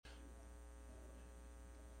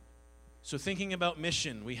So thinking about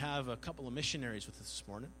mission, we have a couple of missionaries with us this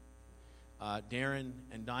morning, Darren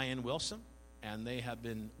and Diane Wilson, and they have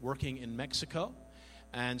been working in Mexico.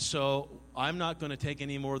 And so I'm not going to take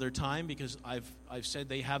any more of their time because I've said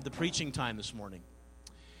they have the preaching time this morning.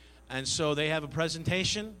 And so they have a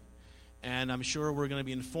presentation, and I'm sure we're going to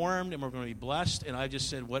be informed and we're going to be blessed. And I just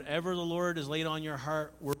said, whatever the Lord has laid on your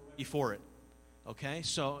heart, we're ready for it. Okay?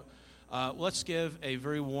 So let's give a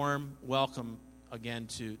very warm welcome again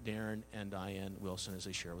to Darren and Diane Wilson as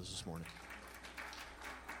they share with us this morning.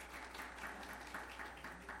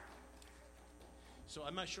 So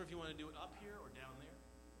I'm not sure if you want to do it up here or down there.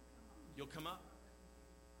 You'll come up?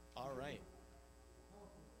 All right.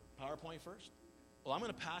 PowerPoint first? Well, I'm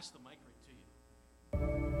going to pass the mic right to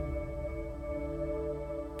you.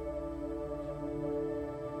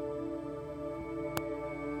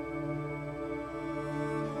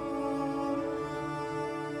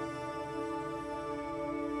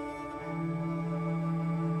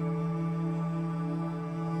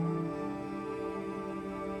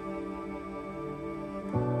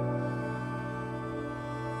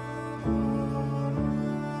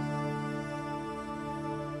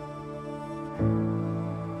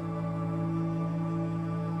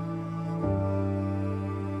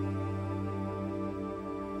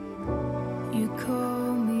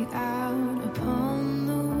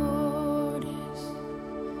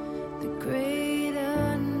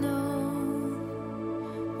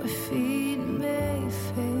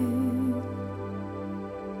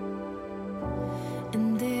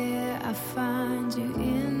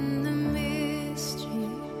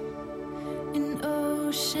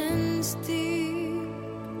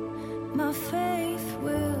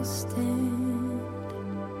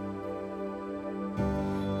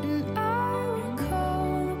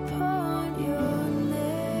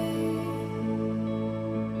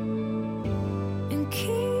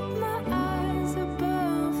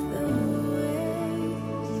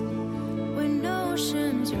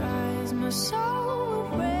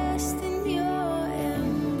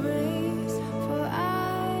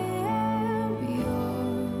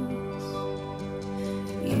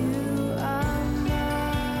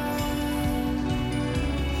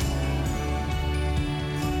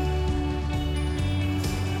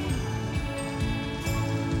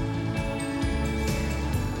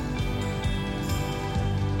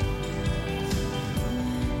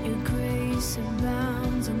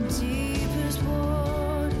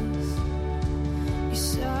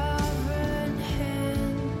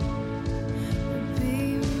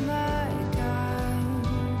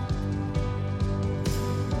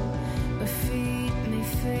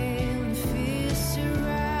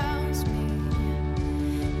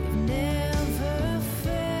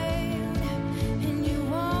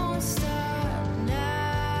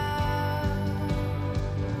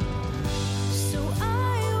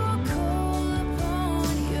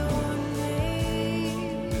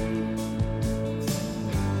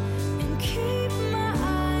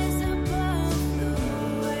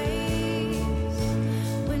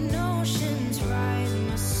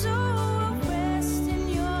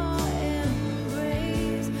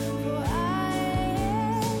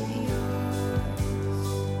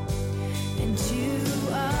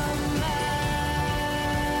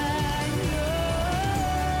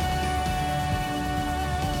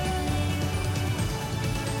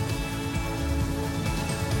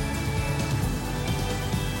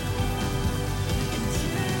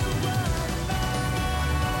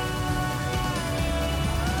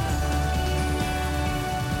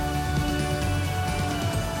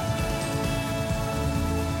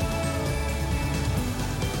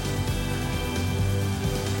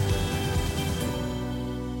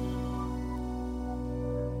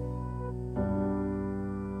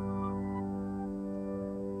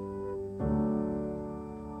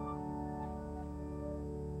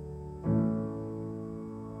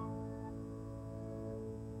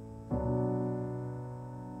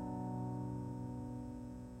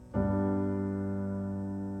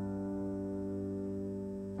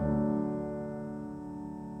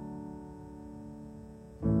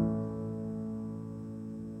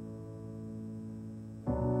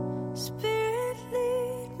 Spirit,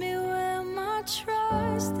 lead me where my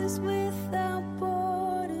trust is without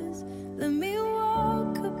borders. Let me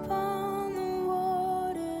walk upon the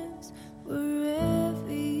waters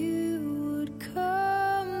wherever you would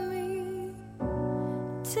call me.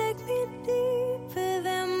 Take me deeper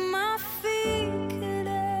than my feet could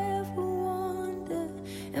ever wander,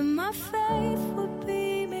 and my faith would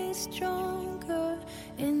be made stronger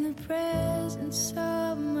in the presence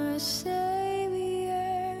of my Savior.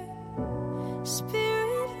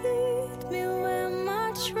 Spirit, lead me where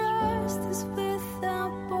my trust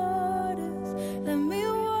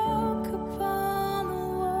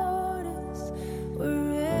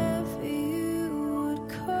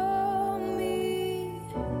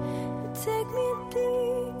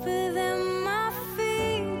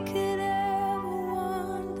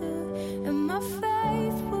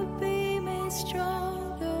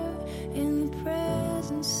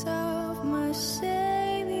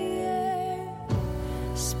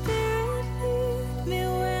Spirit, lead me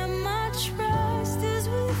where my trust is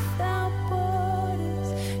without borders.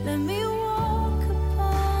 Let me walk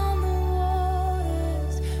upon the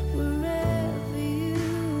waters wherever you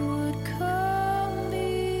would call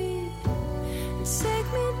me. Take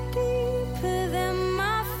me deeper than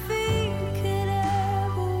my feet could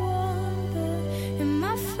ever wander, and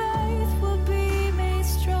my faith will be made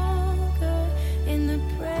stronger in the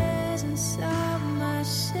presence of my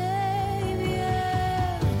Savior.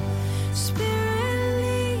 Spirit,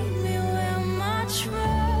 lead me where my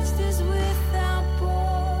trust is without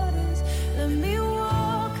borders. Let me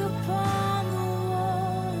walk upon the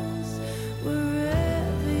waters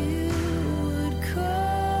wherever you would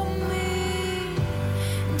call me.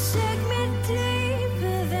 Take me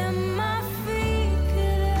deeper than my feet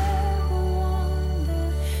could ever wander,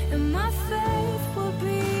 and my faith will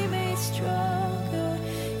be made stronger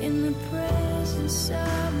in the presence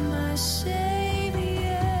of my Savior.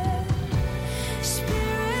 Spirit,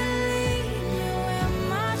 lead me where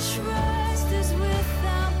my trust is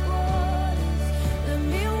without borders. Let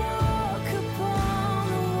me walk upon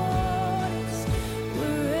the waters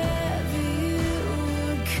wherever you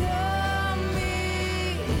would call me.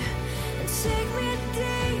 Take me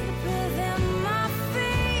deeper than my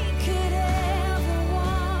feet could ever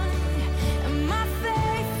wander, and my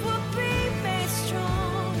faith will be made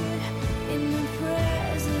stronger in the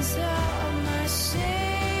presence of my Savior.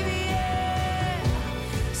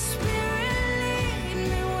 Spirit, lead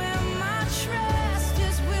me where my trust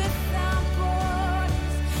is without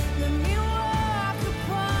borders. Let me walk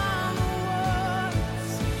upon the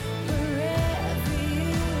waters wherever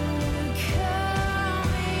you would call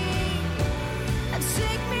me.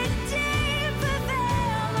 Take me deeper than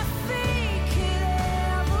my feet could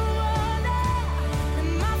ever wander, and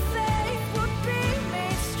my faith will be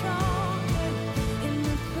made stronger in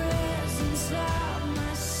the presence of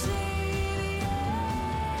my Savior.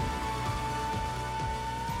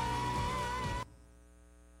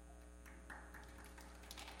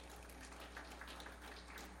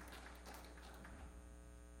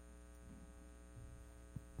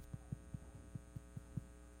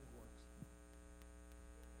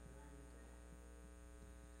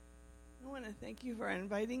 I want to thank you for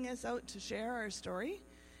inviting us out to share our story.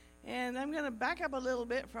 And I'm going to back up a little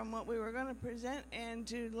bit from what we were going to present and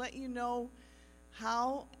to let you know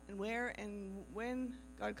how and where and when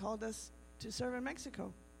God called us to serve in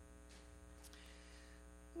Mexico.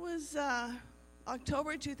 It was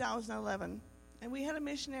October 2011, and we had a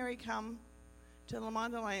missionary come to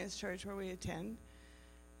Lamont Alliance Church where we attend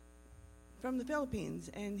from the Philippines,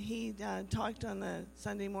 and he talked on the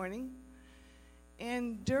Sunday morning.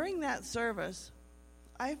 And during that service,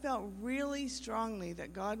 I felt really strongly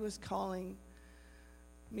that God was calling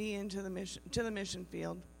me into the mission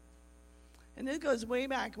field. And this goes way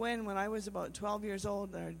back when I was about 12 years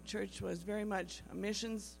old. Our church was very much a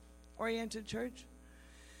missions-oriented church.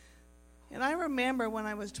 And I remember when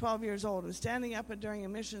I was 12 years old, I was standing up during a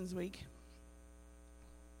missions week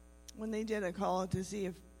when they did a call to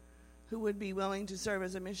see who would be willing to serve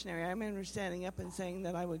as a missionary. I remember standing up and saying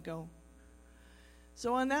that I would go.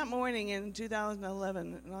 So on that morning in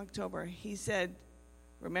 2011, in October, he said,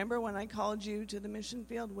 "Remember when I called you to the mission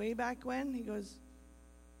field way back when?" He goes,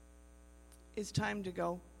 "It's time to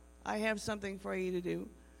go. I have something for you to do."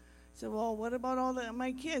 I said, "Well, what about all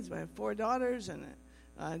my kids? I have 4 daughters and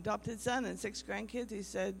an adopted son and 6 grandkids." He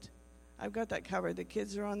said, "I've got that covered. The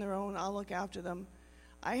kids are on their own. I'll look after them.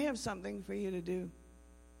 I have something for you to do."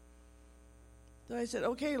 So I said,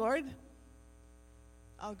 "Okay, Lord,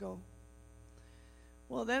 I'll go."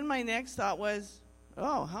 Well, then my next thought was,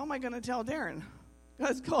 how am I going to tell Darren?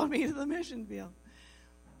 God's called me to the mission field.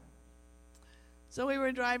 So we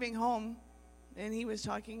were driving home, and he was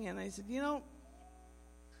talking, and I said,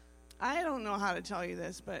 I don't know how to tell you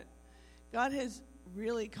this, but God has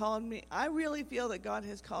really called me. I really feel that God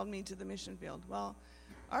has called me to the mission field. Well,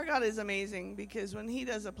 our God is amazing, because when he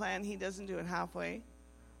does a plan, he doesn't do it halfway.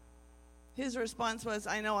 His response was,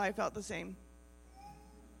 "I know, I felt the same."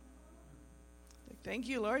 Thank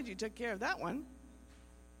you, Lord, you took care of that one.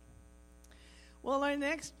 Well, our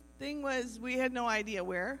next thing was we had no idea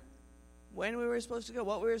where, when we were supposed to go,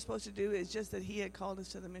 what we were supposed to do. It's just that he had called us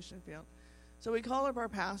to the mission field. So we called up our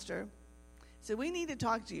pastor, said, "We need to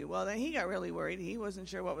talk to you." Well, then he got really worried. He wasn't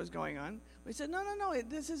sure what was going on. We said, no,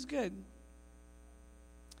 this is good.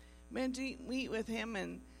 Meant to meet with him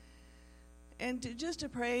and to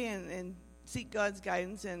pray and seek God's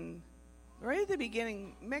guidance. And right at the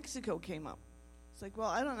beginning, Mexico came up. It's like, well,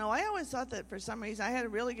 I don't know. I always thought that for some reason, I had a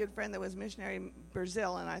really good friend that was missionary in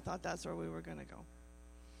Brazil, and I thought that's where we were going to go.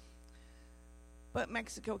 but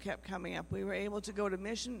Mexico kept coming up. We were able to go to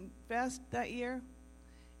Mission Fest that year.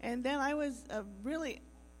 And then a really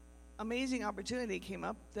amazing opportunity came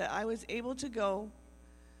up that I was able to go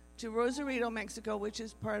to Rosarito, Mexico, which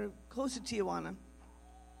is close to Tijuana,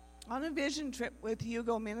 on a vision trip with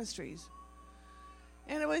Hugo Ministries.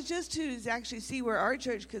 And it was just to actually see where our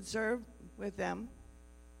church could serve with them.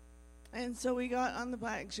 And so we got on the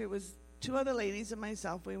bike. Actually, it was 2 other ladies and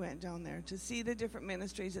myself. We went down there to see the different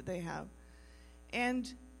ministries that they have.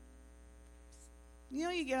 And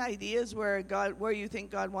you get ideas where you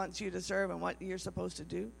think God wants you to serve and what you're supposed to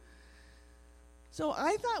do. So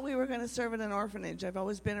I thought we were going to serve in an orphanage. I've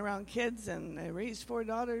always been around kids, and I raised 4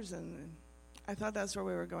 daughters, and I thought that's where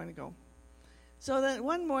we were going to go. So then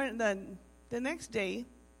one morning, the next day,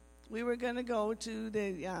 we were going to go to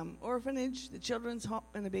the orphanage, the children's home,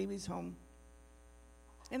 and the baby's home.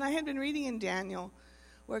 And I had been reading in Daniel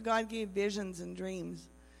where God gave visions and dreams.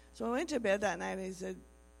 So I went to bed that night and I said,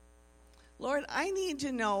 Lord, I need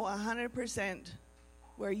to know 100%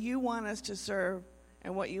 where you want us to serve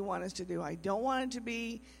and what you want us to do. I don't want it to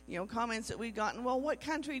be, comments that we've gotten. Well, what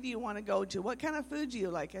country do you want to go to? What kind of food do you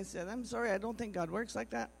like? I said, I'm sorry, I don't think God works like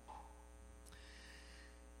that.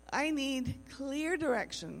 I need clear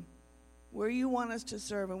direction where you want us to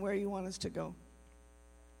serve and where you want us to go.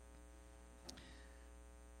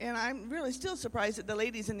 And I'm really still surprised that the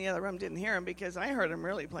ladies in the other room didn't hear him, because I heard him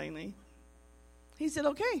really plainly. He said,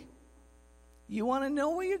 okay, you want to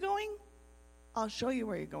know where you're going? I'll show you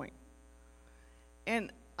where you're going.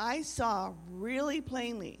 And I saw really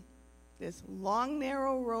plainly this long,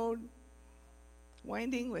 narrow road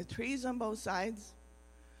winding with trees on both sides.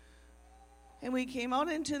 And we came out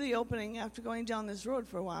into the opening after going down this road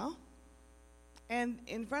for a while. And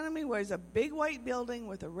in front of me was a big white building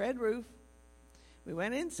with a red roof. We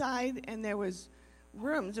went inside, and there was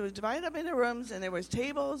rooms. It was divided up into rooms, and there was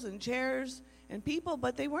tables and chairs and people,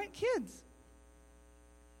 but they weren't kids.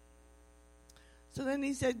 So then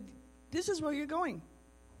he said, this is where you're going.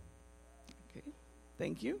 Okay,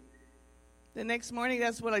 thank you. The next morning,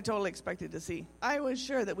 that's what I totally expected to see. I was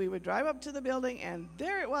sure that we would drive up to the building, and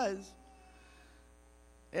there it was.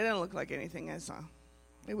 It didn't look like anything I saw.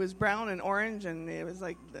 It was brown and orange, and it was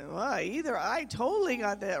like, either I totally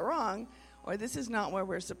got that wrong, or this is not where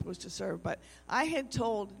we're supposed to serve. But I had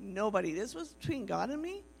told nobody. This was between God and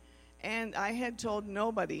me, and I had told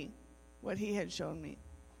nobody what he had shown me.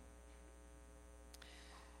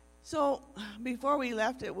 So before we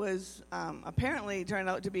left, it was apparently turned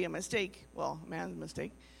out to be a mistake. Well, a man's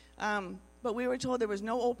mistake. But we were told there was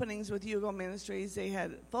no openings with Hugo Ministries. They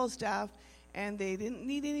had full staff, and they didn't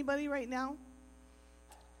need anybody right now.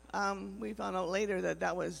 We found out later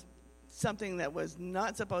that was something that was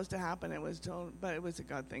not supposed to happen. It was told, but it was a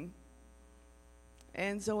God thing.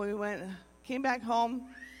 And so we came back home.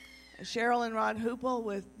 Cheryl and Rod Hoople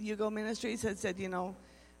with Hugo Ministries had said,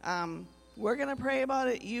 we're going to pray about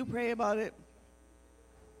it. You pray about it.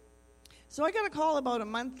 So I got a call about a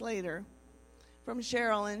month later from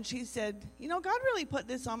Cheryl, and she said, God really put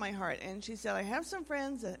this on my heart. And she said, I have some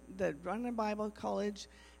friends that run a Bible college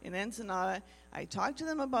in Ensenada. I talked to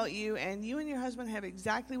them about you, and you and your husband have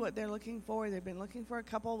exactly what they're looking for. They've been looking for a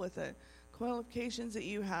couple with the qualifications that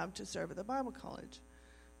you have to serve at the Bible college.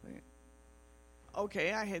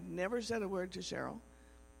 Okay, I had never said a word to Cheryl.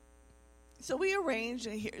 So we arranged,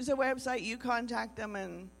 and here's a website. You contact them,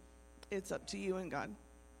 and it's up to you and God.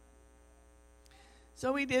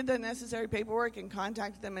 So we did the necessary paperwork and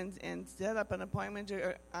contacted them and set up an appointment,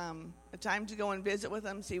 or a time to go and visit with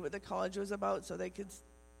them, see what the college was about, so they could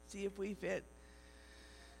see if we fit.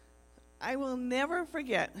 I will never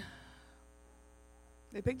forget.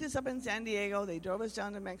 They picked us up in San Diego. They drove us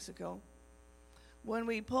down to Mexico. When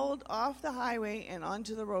we pulled off the highway and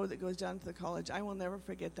onto the road that goes down to the college, I will never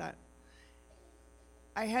forget that.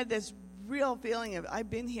 I had this real feeling of, I've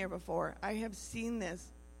been here before. I have seen this.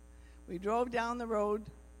 We drove down the road.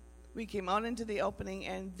 We came out into the opening,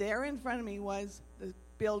 and there in front of me was the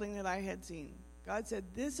building that I had seen. God said,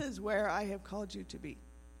 this is where I have called you to be.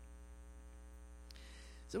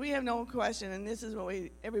 So we have no question, and this is what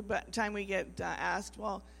every time we get asked,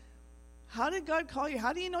 well, how did God call you?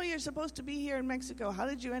 How do you know you're supposed to be here in Mexico? How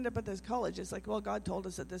did you end up at this college? It's like, well, God told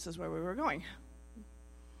us that this is where we were going.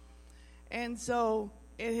 And so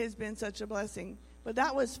it has been such a blessing. But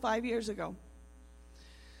that was 5 years ago.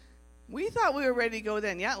 We thought we were ready to go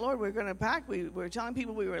then. Yeah, Lord, we're going to pack. We were telling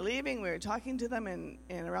people we were leaving. We were talking to them, and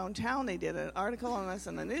around town they did an article on us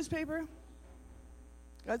in the newspaper.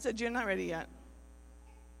 God said, you're not ready yet.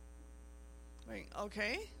 Like,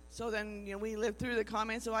 okay. So then we lived through the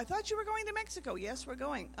comments. So I thought you were going to Mexico. Yes, we're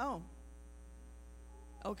going. Oh.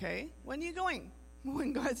 Okay. When are you going?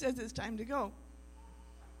 When God says it's time to go.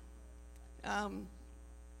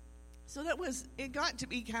 So it got to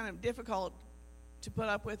be kind of difficult to put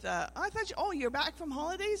up with. I thought, you're back from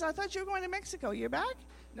holidays? I thought you were going to Mexico. You're back?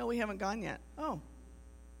 No, we haven't gone yet. Oh.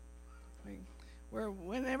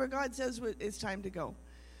 Whenever God says it's time to go.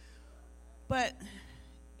 But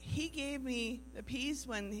he gave me the peace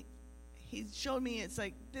when he showed me it's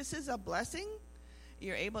like, this is a blessing.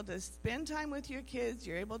 You're able to spend time with your kids.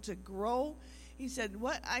 You're able to grow. He said,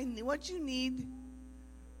 what you need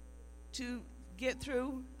to get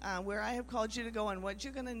through where I have called you to go, and what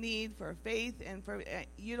you're going to need for faith and for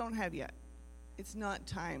you don't have yet. It's not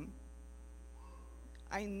time.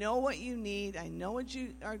 I know what you need. I know what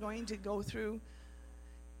you are going to go through.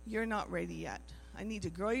 You're not ready yet. I need to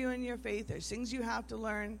grow you in your faith. There's things you have to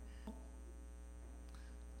learn.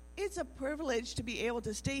 It's a privilege to be able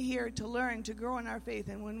to stay here, to learn, to grow in our faith.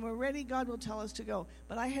 And when we're ready, God will tell us to go.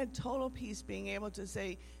 But I had total peace being able to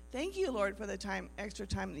say, thank you, Lord, for the extra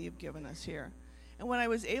time that you've given us here. And when I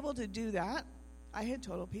was able to do that, I had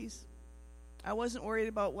total peace. I wasn't worried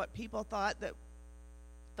about what people thought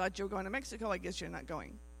you were going to Mexico. I guess you're not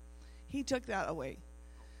going. He took that away.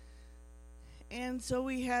 And so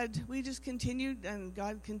we just continued, and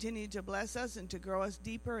God continued to bless us and to grow us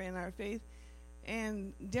deeper in our faith.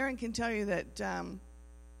 And Darren can tell you that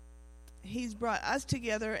he's brought us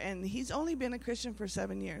together, and he's only been a Christian for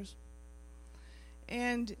 7 years.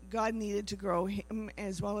 And God needed to grow him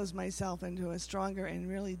as well as myself into a stronger and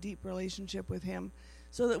really deep relationship with him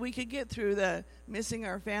so that we could get through the missing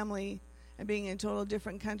our family and being in a total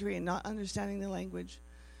different country and not understanding the language.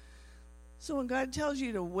 So when God tells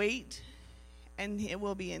you to wait and it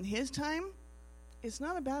will be in his time, it's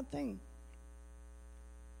not a bad thing.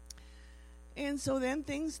 And so then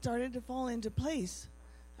things started to fall into place.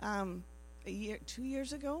 2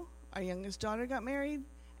 years ago, our youngest daughter got married,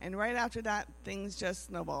 and right after that, things just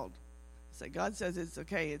snowballed. So God says it's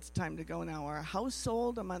okay, it's time to go now. Our house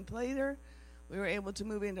sold a month later. We were able to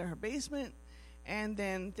move into her basement, and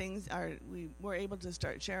then we were able to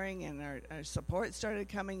start sharing, and our support started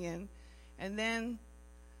coming in. And then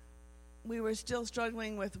we were still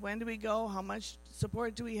struggling with when do we go, how much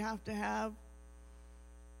support do we have to have.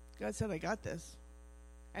 God said, I got this.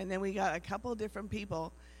 And then we got a couple different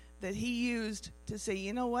people that he used to say,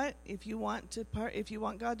 you know what, if you want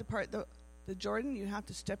God to part the Jordan, you have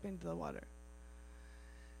to step into the water.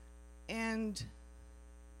 And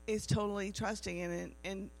it's totally trusting.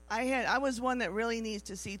 And I was one that really needs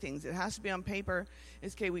to see things. It has to be on paper.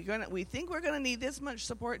 It's okay, we think we're gonna need this much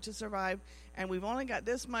support to survive, and we've only got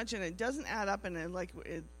this much, and it doesn't add up, and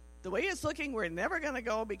the way it's looking, we're never gonna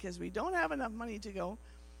go because we don't have enough money to go.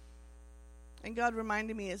 And God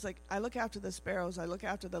reminded me, it's like, I look after the sparrows, I look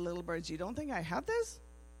after the little birds. You don't think I have this?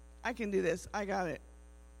 I can do this. I got it.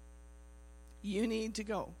 You need to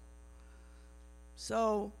go.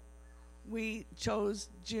 So we chose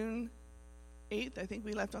June 8th. I think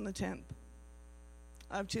we left on the 10th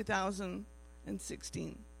of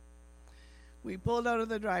 2016. We pulled out of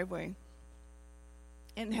the driveway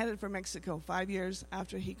and headed for Mexico 5 years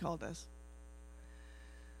after he called us.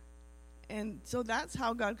 And so that's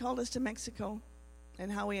how God called us to Mexico and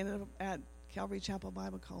how we ended up at Calvary Chapel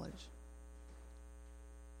Bible College.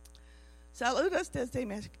 Saludos desde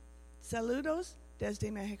México.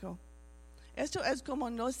 Esto es como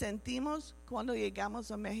nos sentimos cuando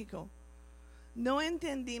llegamos a México. No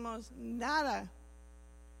entendimos nada.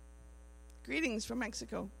 Greetings from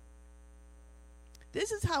Mexico.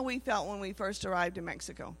 This is how we felt when we first arrived in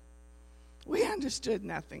Mexico. We understood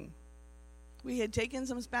nothing. We had taken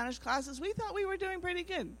some Spanish classes. We thought we were doing pretty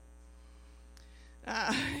good.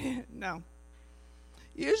 No.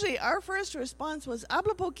 Usually our first response was,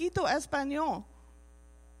 hablo poquito español.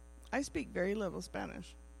 I speak very little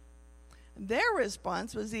Spanish. Their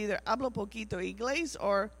response was either hablo poquito inglés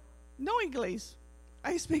or no inglés.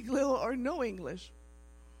 I speak little or no English.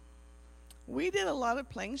 We did a lot of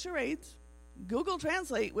playing charades. Google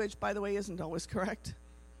Translate, which, by the way, isn't always correct.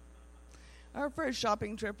 Our first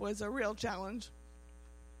shopping trip was a real challenge.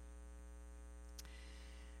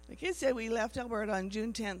 Like I said, we left Alberta on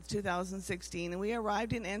June 10th, 2016, and we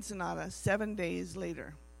arrived in Ensenada 7 days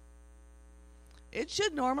later. It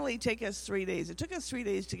should normally take us 3 days. It took us 3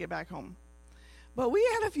 days to get back home. But we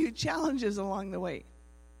had a few challenges along the way.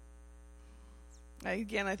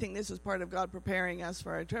 Again, I think this was part of God preparing us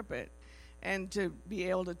for our trip and to be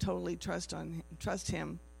able to totally trust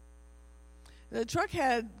Him. The truck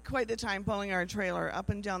had quite the time pulling our trailer up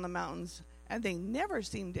and down the mountains, and they never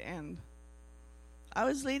seemed to end. I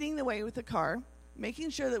was leading the way with the car,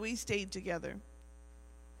 making sure that we stayed together.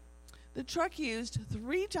 The truck used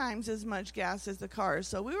 3 times as much gas as the car,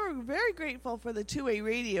 so we were very grateful for the 2-way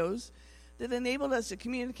radios that enabled us to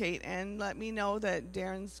communicate and let me know that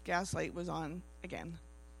Darren's gas light was on again.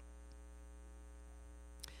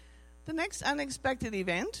 The next unexpected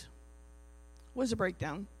event was a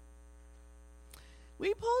breakdown.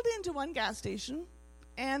 We pulled into one gas station,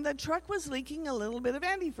 and the truck was leaking a little bit of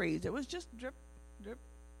antifreeze. It was just drip, drip.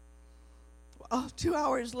 Well, 2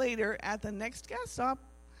 hours later, at the next gas stop,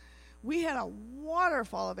 we had a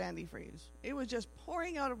waterfall of antifreeze. It was just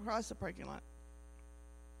pouring out across the parking lot.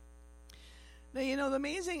 Now, you know, the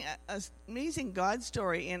amazing God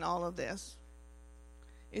story in all of this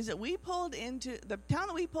is that the town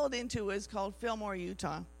that we pulled into was called Fillmore,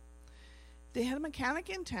 Utah. They had a mechanic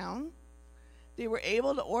in town. They were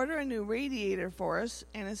able to order a new radiator for us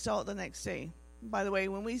and install it the next day. By the way,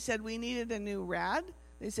 when we said we needed a new rad,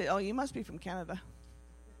 they said, "Oh, you must be from Canada,"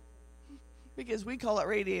 because we call it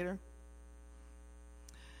radiator.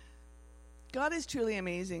 God is truly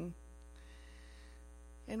amazing.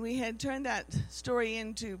 And we had turned that story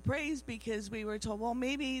into praise because we were told, well,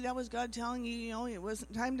 maybe that was God telling you, you know, it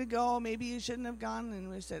wasn't time to go. Maybe you shouldn't have gone. And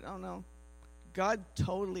we said, oh, no. God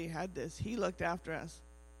totally had this. He looked after us.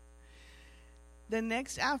 The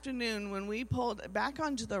next afternoon, when we pulled back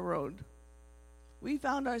onto the road, we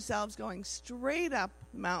found ourselves going straight up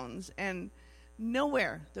mountains and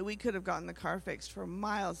nowhere that we could have gotten the car fixed for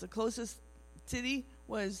miles. The closest city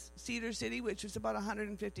was Cedar City, which was about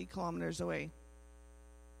 150 kilometers away.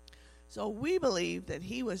 So we believe that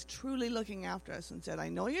he was truly looking after us and said, I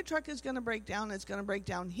know your truck is going to break down. It's going to break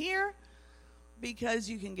down here because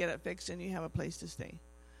you can get it fixed and you have a place to stay.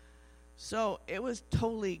 So it was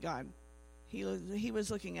totally God. He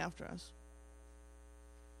was looking after us.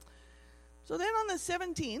 So then on the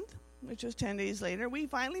 17th, which was 10 days later, we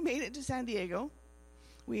finally made it to San Diego.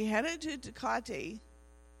 We headed to Tecate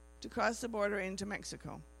to cross the border into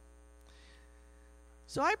Mexico.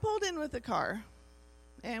 So I pulled in with the car,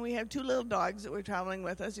 and we have 2 little dogs that were traveling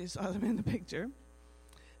with us. You saw them in the picture.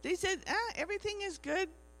 They said, everything is good.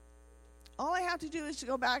 All I have to do is to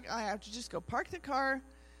go back. I have to just go park the car,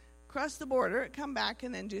 cross the border, come back,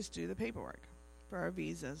 and then just do the paperwork for our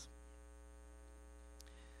visas.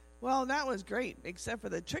 Well, that was great, except for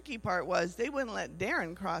the tricky part was they wouldn't let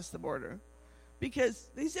Darren cross the border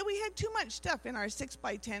because they said we had too much stuff in our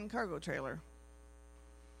 6x10 cargo trailer.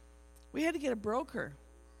 We had to get a broker.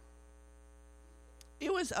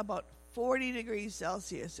 It was about 40 degrees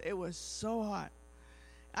Celsius. It was so hot.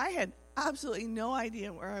 I had absolutely no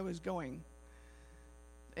idea where I was going.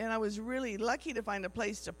 And I was really lucky to find a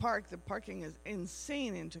place to park. The parking is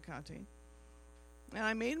insane in Tecate. And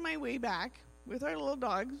I made my way back with our little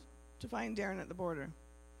dogs to find Darren at the border.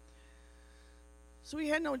 So we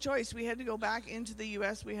had no choice. We had to go back into the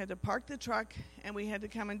U.S. We had to park the truck, and we had to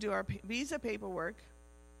come and do our visa paperwork.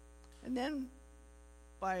 And then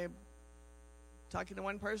by talking to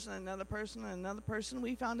one person, another person,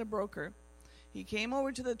 we found a broker. He came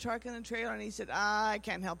over to the truck and the trailer, and he said, I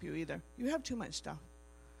can't help you either. You have too much stuff.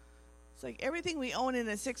 It's like everything we own in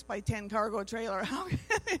a 6x10 cargo trailer, how can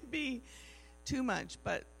it be too much?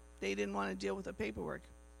 But they didn't want to deal with the paperwork.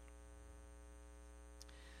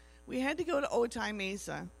 We had to go to Otay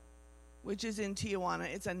Mesa, which is in Tijuana.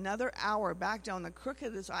 It's another hour back down the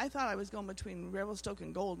crookedest. I thought I was going between Revelstoke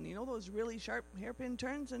and Golden. You know those really sharp hairpin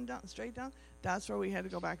turns and down, straight down? That's where we had to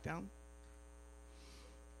go back down.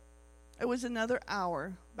 It was another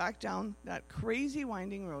hour back down that crazy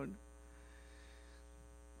winding road.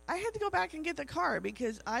 I had to go back and get the car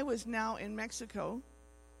because I was now in Mexico,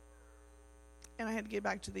 and I had to get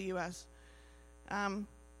back to the U.S. I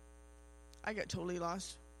got totally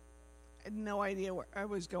lost. I had no idea where I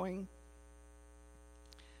was going.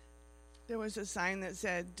 There was a sign that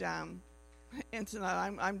said,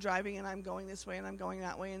 Ensenada, I'm driving and I'm going this way and I'm going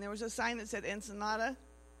that way. And there was a sign that said Ensenada,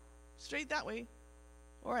 straight that way.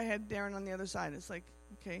 Or I had Darren on the other side. It's like,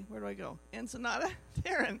 okay, where do I go? Ensenada?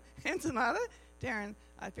 Darren. Ensenada? Darren.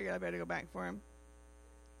 I figured I better go back for him.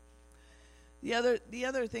 The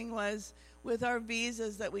other thing was, with our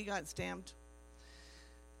visas that we got stamped,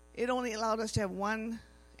 it only allowed us to have one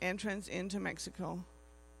entrance into Mexico.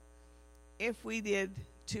 If we did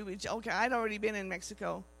okay, I'd already been in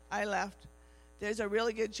Mexico. I left. There's a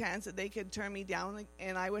really good chance that they could turn me down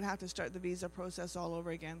and I would have to start the visa process all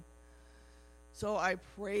over again. So I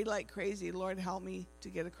prayed like crazy, Lord, help me to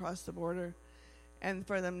get across the border and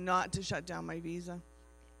for them not to shut down my visa.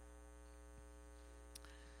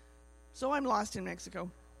 So I'm lost in Mexico.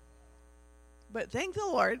 But thank the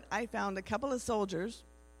Lord, I found a couple of soldiers.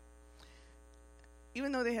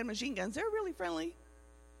 Even though they had machine guns, they're really friendly.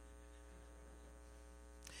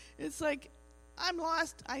 It's like, I'm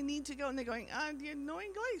lost, I need to go. And they're going, do you know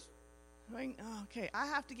English? I'm going, okay, I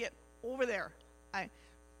have to get over there.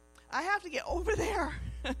 I have to get over there.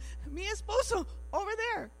 Mi esposo, over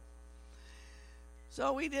there.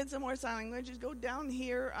 So we did some more sign language. Just go down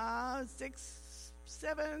here, 7th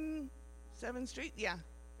Street. Yeah.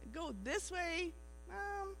 Go this way,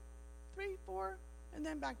 3, 4, and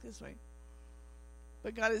then back this way.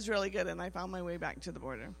 But God is really good, and I found my way back to the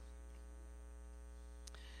border.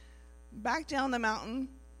 Back down the mountain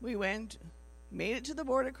we went, made it to the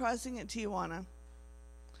border crossing at Tijuana.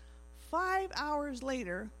 5 hours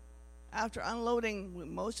later, after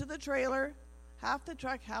unloading most of the trailer, half the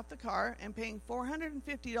truck, half the car, and paying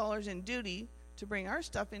 $450 in duty to bring our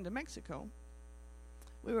stuff into Mexico,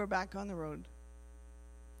 we were back on the road.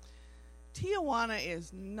 Tijuana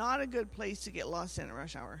is not a good place to get lost in at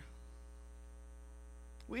rush hour.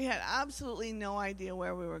 We had absolutely no idea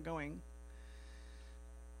where we were going.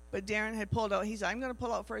 But Darren had pulled out. He said, I'm going to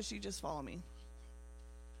pull out first. You just follow me.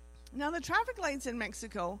 Now, the traffic lights in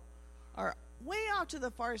Mexico are way off to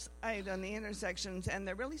the far side on the intersections, and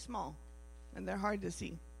they're really small, and they're hard to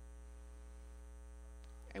see.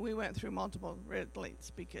 And we went through multiple red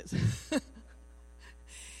lights because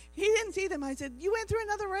he didn't see them. I said, you went through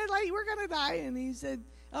another red light. We're going to die. And he said,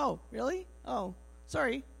 oh, really? Oh,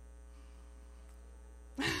 sorry.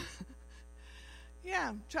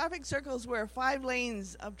 Yeah, traffic circles where 5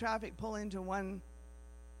 lanes of traffic pull into one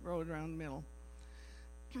road around the middle.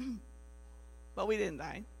 But we didn't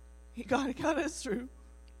die. He got us through.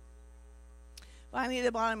 Finally, at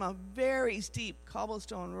the bottom of a very steep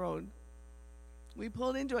cobblestone road, we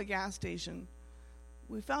pulled into a gas station.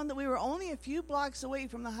 We found that we were only a few blocks away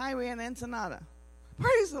from the highway in Ensenada.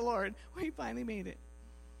 Praise the Lord, we finally made it.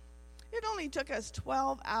 It only took us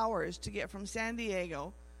 12 hours to get from San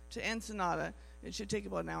Diego to Ensenada. It should take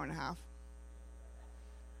about an hour and a half.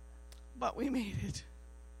 But we made it.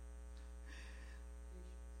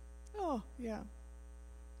 Oh, yeah.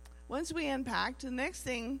 Once we unpacked, the next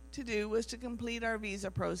thing to do was to complete our visa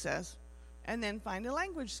process and then find a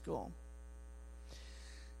language school.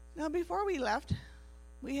 Now, before we left,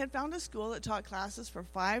 we had found a school that taught classes for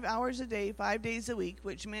 5 hours a day, 5 days a week,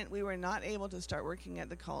 which meant we were not able to start working at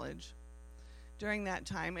the college during that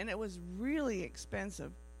time, and it was really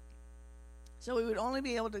expensive. So we would only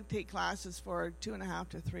be able to take classes for 2.5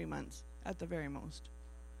 to 3 months at the very most.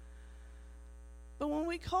 But when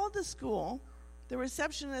we called the school, the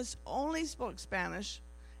receptionist only spoke Spanish,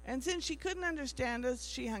 and since she couldn't understand us,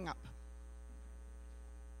 she hung up.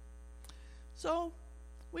 So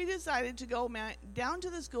we decided to go down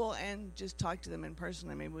to the school and just talk to them in person,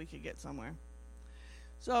 and maybe we could get somewhere.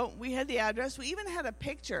 So we had the address. We even had a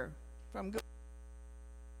picture from Google.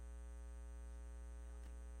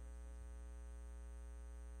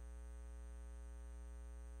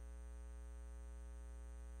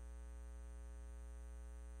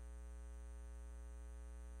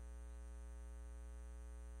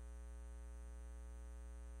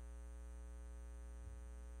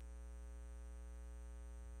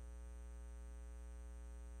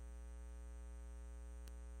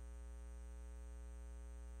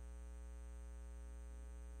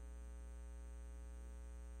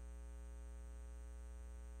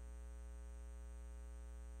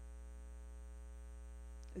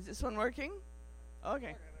 Is this one working?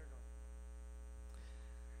 Okay.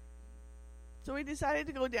 So we decided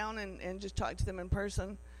to go down and just talk to them in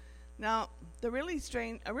person. Now, a really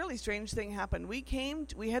strange thing happened. We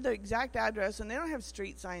had the exact address, and they don't have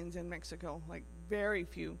street signs in Mexico, like very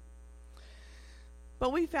few.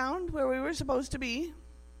 But we found where we were supposed to be.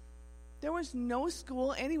 There was no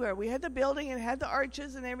school anywhere. We had the building, and it had the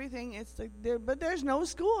arches and everything. But there's no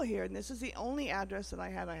school here, and this is the only address that I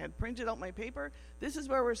had. I had printed out my paper. This is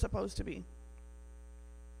where we're supposed to be.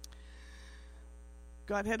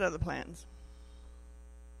 God had other plans.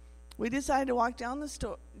 We decided to walk down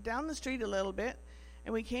the street a little bit,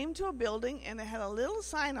 and we came to a building, and it had a little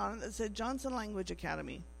sign on it that said Johnson Language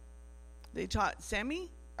Academy. They taught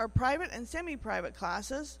private and semi-private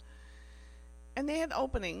classes, and they had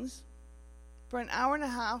openings for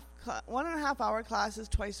 1.5 hour classes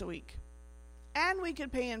twice a week. And we could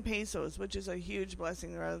pay in pesos, which is a huge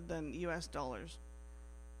blessing rather than US dollars.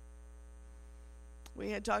 We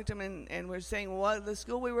had talked to him and we're saying what the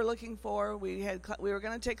school we were looking for. We were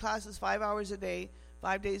going to take classes 5 hours a day,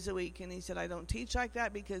 5 days a week. And he said, I don't teach like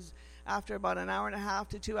that because after about 1.5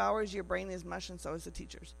 to 2 hours, your brain is mush, and so is the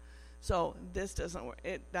teacher's. So this doesn't work.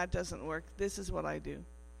 That doesn't work. This is what I do.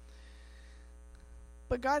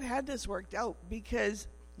 But God had this worked out because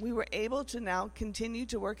we were able to now continue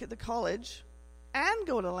to work at the college and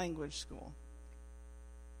go to language school.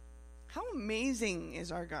 How amazing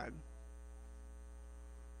is our God?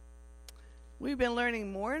 We've been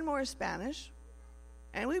learning more and more Spanish.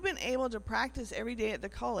 And we've been able to practice every day at the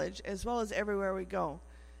college as well as everywhere we go.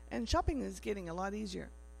 And shopping is getting a lot easier.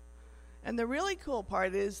 And the really cool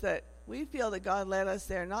part is that we feel that God led us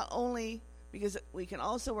there not only because we can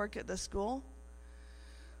also work at the school,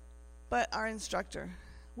 but our instructor.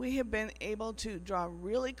 We have been able to draw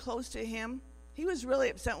really close to him. He was really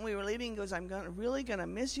upset when we were leaving. He goes, I'm really going to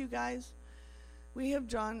miss you guys. We have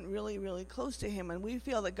drawn really, really close to him, and we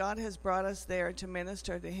feel that God has brought us there to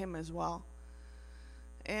minister to him as well.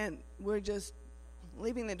 And we're just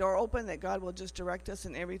leaving the door open that God will just direct us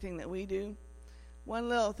in everything that we do. One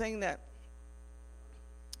little thing that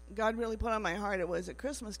God really put on my heart, it was at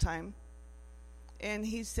Christmas time, and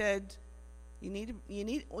he said, we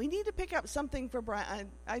need to pick up something for Brian.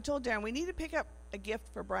 I told Darren, we need to pick up a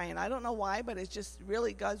gift for Brian. I don't know why, but it's just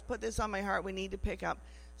really, God's put this on my heart. We need to pick up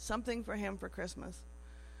something for him for Christmas.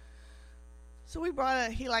 So we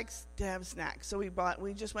brought he likes to have snacks. So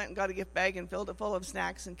we just went and got a gift bag and filled it full of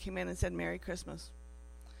snacks and came in and said, Merry Christmas.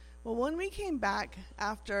 Well, when we came back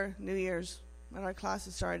after New Year's, when our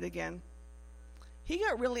classes started again, he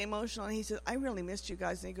got really emotional and he said, I really missed you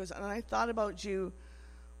guys. And he goes, and I thought about you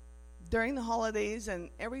during the holidays and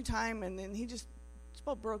every time, and then he just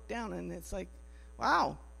about broke down, and it's like,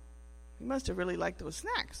 wow, he must have really liked those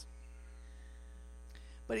snacks.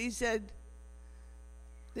 But he said,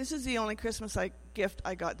 this is the only Christmas gift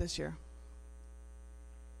I got this year.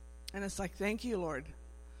 And it's like, thank you, Lord,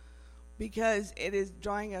 because it is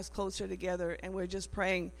drawing us closer together, and we're just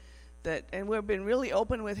praying that, and we've been really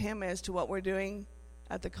open with him as to what we're doing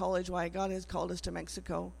at the college, why God has called us to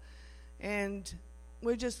Mexico. And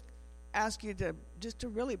we're just ask you to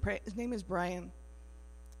really pray. His name is Brian,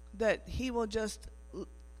 that he will just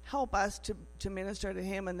help us to minister to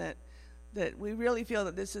him, and that we really feel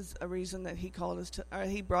that this is a reason that he called us to, or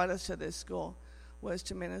he brought us to this school, was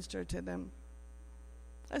to minister to them,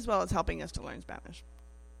 as well as helping us to learn Spanish.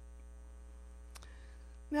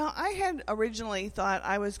 Now, I had originally thought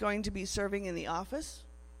I was going to be serving in the office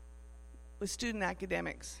with student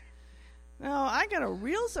academics. Now, I got a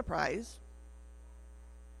real surprise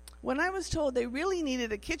when I was told they really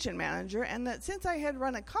needed a kitchen manager, and that since I had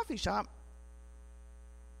run a coffee shop,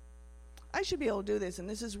 I should be able to do this, and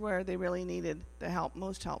this is where they really needed the help,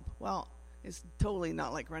 most help. Well, it's totally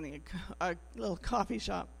not like running a little coffee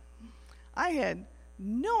shop. I had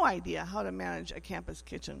no idea how to manage a campus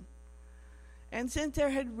kitchen. And since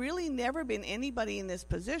there had really never been anybody in this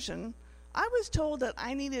position, I was told that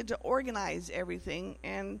I needed to organize everything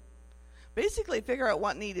and basically figure out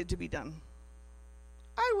what needed to be done.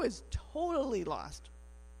 I was totally lost.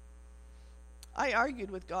 I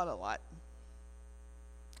argued with God a lot.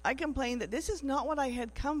 I complained that this is not what I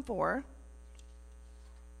had come for,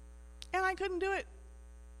 and I couldn't do it.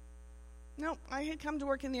 No, I had come to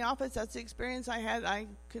work in the office. That's the experience I had. I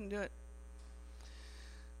couldn't do it.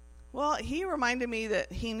 Well, he reminded me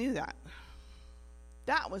that he knew that.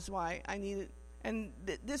 That was why I needed, and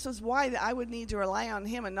this was why that I would need to rely on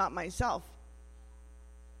him and not myself.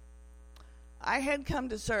 I had come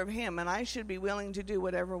to serve him, and I should be willing to do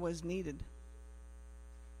whatever was needed.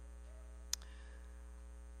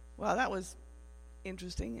 Well, that was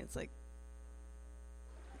interesting. It's like,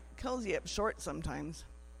 calls you up short sometimes.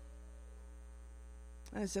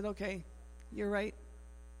 And I said, okay, you're right.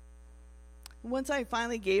 Once I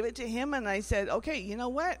finally gave it to him, and I said, okay, you know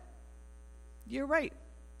what? You're right.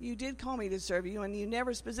 You did call me to serve you, and you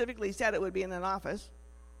never specifically said it would be in an office.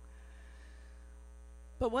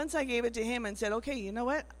 But once I gave it to him and said, okay, you know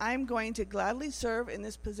what? I'm going to gladly serve in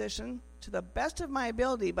this position to the best of my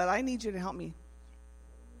ability, but I need you to help me.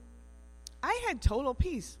 I had total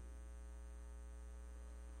peace.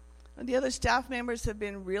 And the other staff members have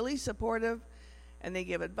been really supportive, and they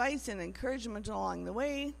give advice and encouragement along the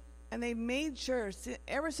way, and they made sure,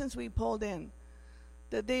 ever since we pulled in,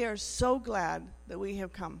 that they are so glad that we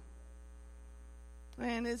have come.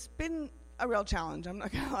 And it's been a real challenge. I'm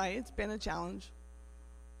not going to lie. It's been a challenge.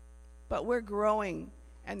 But we're growing,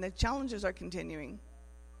 and the challenges are continuing.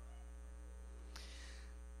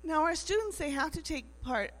 Now, our students, they have to take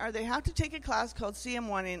a class called CM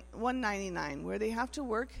 199, where they have to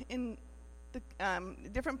work in the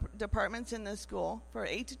different departments in the school for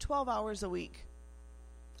 8 to 12 hours a week,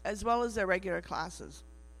 as well as their regular classes.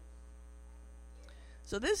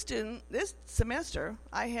 So this semester,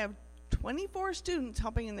 I have 24 students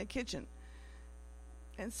helping in the kitchen.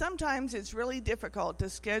 And sometimes it's really difficult to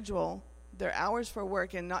schedule their hours for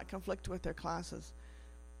work and not conflict with their classes.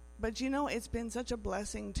 But it's been such a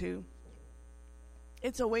blessing too.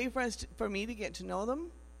 It's a way for me to get to know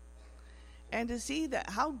them and to see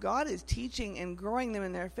that how God is teaching and growing them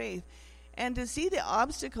in their faith, and to see the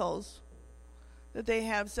obstacles that they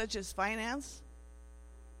have, such as finance,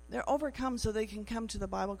 They're overcome so they can come to the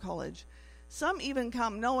Bible college. Some even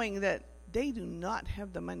come knowing that they do not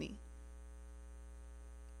have the money.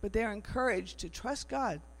 But they're encouraged to trust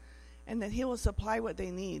God and that He will supply what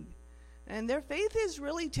they need. And their faith is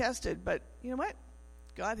really tested, but you know what?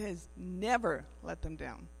 God has never let them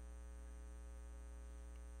down.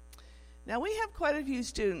 Now, we have quite a few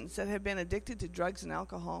students that have been addicted to drugs and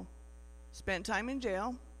alcohol, spent time in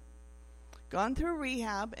jail, gone through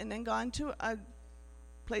rehab, and then gone to a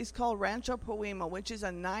place called Rancho Poema, which is a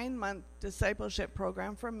 9-month discipleship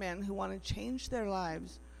program for men who want to change their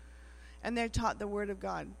lives. And they're taught the Word of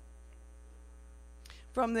God.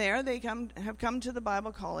 From there, they have come to the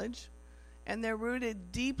Bible college, and they're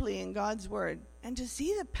rooted deeply in God's Word. And to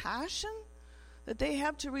see the passion that they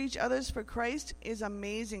have to reach others for Christ is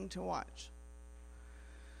amazing to watch.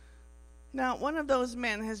 Now, one of those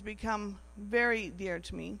men has become very dear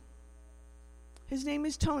to me. His name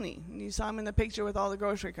is Tony, and you saw him in the picture with all the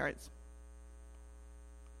grocery carts.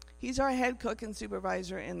 He's our head cook and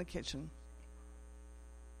supervisor in the kitchen.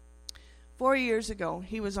 4 years ago,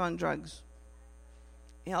 he was on drugs.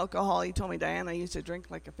 Alcohol, he told me, Diana, I used to drink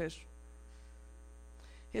like a fish.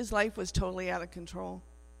 His life was totally out of control.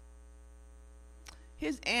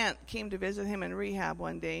 His aunt came to visit him in rehab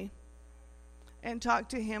one day and talked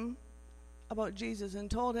to him about Jesus and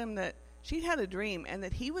told him that she'd had a dream and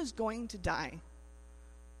that he was going to die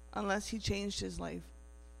unless he changed his life.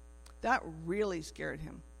 That really scared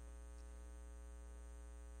him.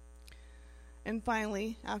 And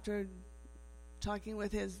finally, after talking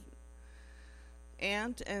with his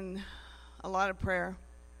aunt and a lot of prayer,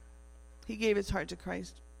 he gave his heart to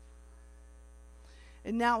Christ.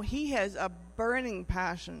 And now he has a burning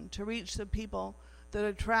passion to reach the people that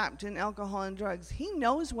are trapped in alcohol and drugs. He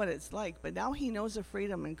knows what it's like, but now he knows the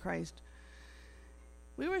freedom in Christ.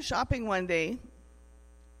 We were shopping one day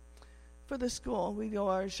for the school. We go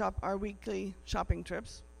our weekly shopping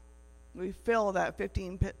trips. We fill that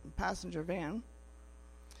 15-passenger van.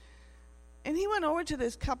 And he went over to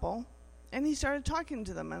this couple, and he started talking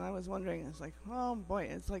to them. And I was wondering, it's like, oh boy,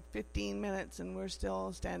 it's like 15 minutes, and we're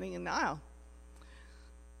still standing in the aisle.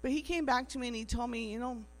 But he came back to me, and he told me,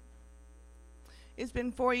 it's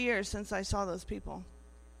been 4 years since I saw those people.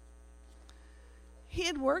 He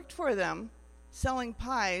had worked for them selling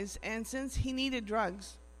pies, and since he needed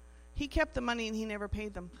drugs, he kept the money and he never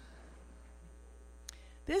paid them.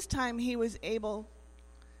 This time he was able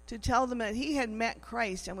to tell them that he had met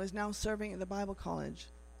Christ and was now serving at the Bible college.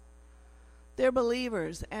 They're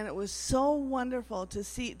believers, and it was so wonderful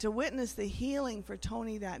to witness the healing for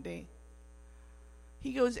Tony that day.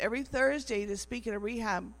 He goes every Thursday to speak at a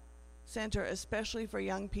rehab center, especially for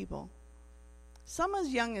young people. Some as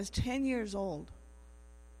young as 10 years old.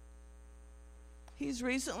 He's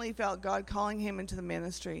recently felt God calling him into the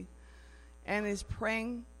ministry and is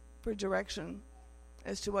praying for direction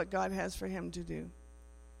as to what God has for him to do.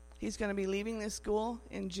 He's going to be leaving this school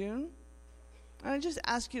in June. And I just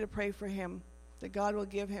ask you to pray for him, that God will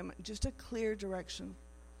give him just a clear direction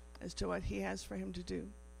as to what he has for him to do.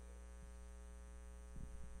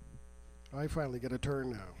 I finally get a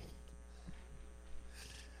turn now.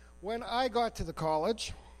 When I got to the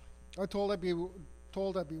college, I told I'd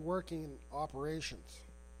be working in operations,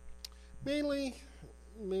 mainly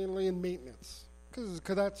in maintenance, because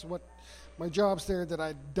that's what my jobs there that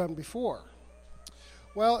I'd done before.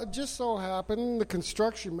 Well, it just so happened the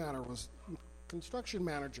construction manager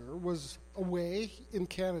was away in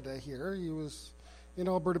Canada here. He was in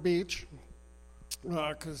Alberta Beach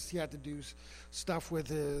because he had to do stuff with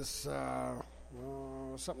his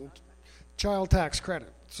child tax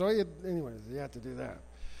credit. So he had to do that.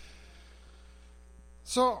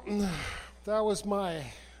 So that was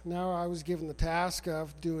now I was given the task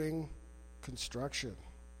of doing construction.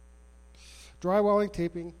 Drywalling,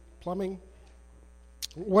 taping, plumbing,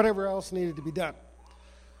 whatever else needed to be done.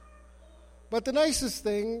 But the nicest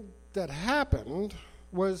thing that happened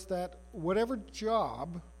was that whatever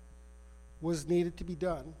job was needed to be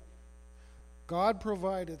done, God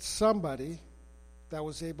provided somebody that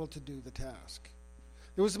was able to do the task.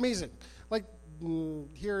 It was amazing. Like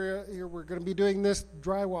here we're going to be doing this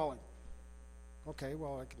drywalling. Okay,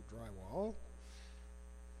 well, I can drywall.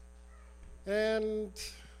 And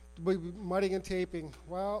mudding and taping.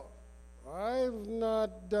 Well, I've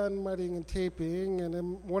not done mudding and taping,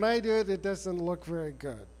 and when I do it, it doesn't look very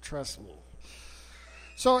good. Trust me.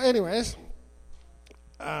 So, anyways,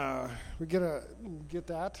 we get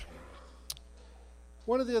that.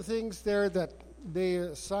 One of the things there that they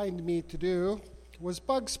assigned me to do was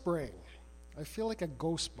bug spraying. I feel like a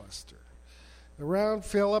Ghostbuster. Around,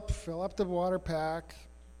 fill up the water pack,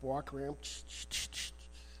 walk around.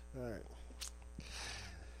 All right.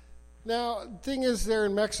 Now, the thing is, there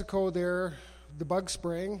in Mexico, the bug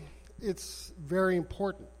spraying, it's very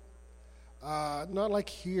important. Not like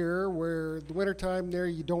here, where the wintertime there,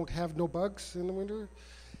 you don't have no bugs in the winter.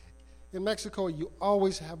 In Mexico, you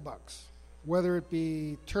always have bugs, whether it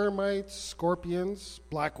be termites, scorpions,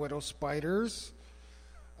 black widow spiders,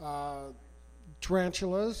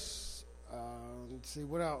 tarantulas, let's see,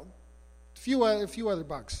 what else? A few other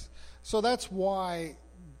bugs. So that's why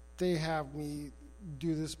they have me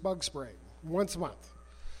do this bug spray once a month.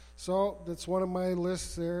 So that's one of my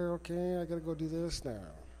lists there. Okay, I got to go do this now.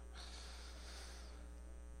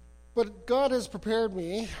 But God has prepared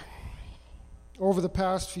me over the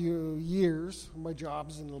past few years, my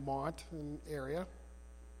jobs in Lamont and area,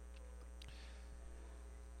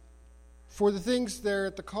 for the things there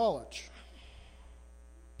at the college.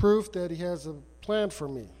 Proof that he has a plan for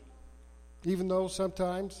me, even though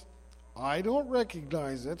sometimes I don't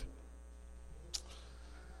recognize it.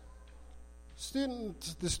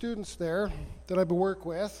 The students there that I work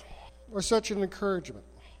with are such an encouragement,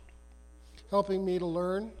 helping me to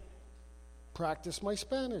learn, practice my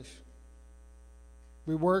Spanish.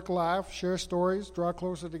 We work, laugh, share stories, draw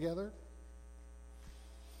closer together.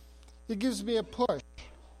 It gives me a push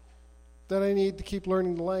that I need to keep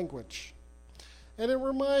learning the language. And it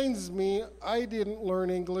reminds me I didn't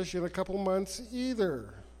learn English in a couple months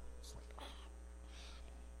either.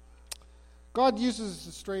 God uses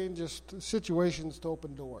the strangest situations to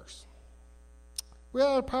open doors. We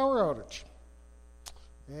had a power outage.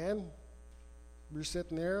 And we're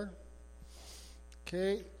sitting there.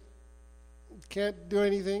 Okay. Can't do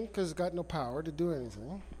anything because got no power to do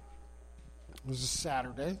anything. It was a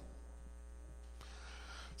Saturday.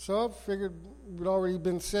 So I figured we'd already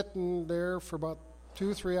been sitting there for about 2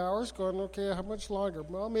 or 3 hours going, okay, how much longer?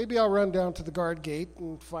 Well, maybe I'll run down to the guard gate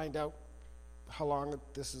and find out how long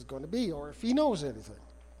this is going to be or if he knows anything.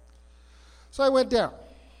 So I went down.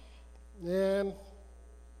 And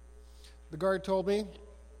the guard told me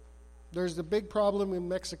there's a big problem in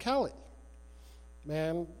Mexicali.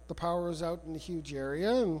 Man, the power is out in a huge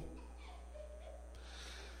area, and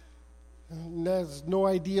there's no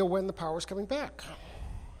idea when the power's coming back.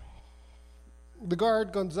 The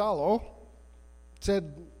guard, Gonzalo,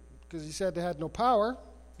 said, because he said they had no power,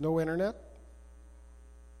 no internet,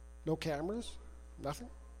 no cameras, nothing.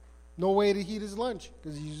 No way to heat his lunch,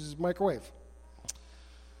 because he uses microwave.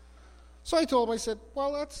 So I told him, I said,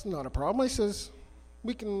 well, that's not a problem. I says,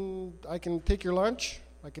 I can take your lunch,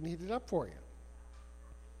 I can heat it up for you.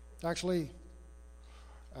 Actually,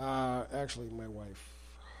 my wife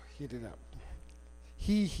heated it up.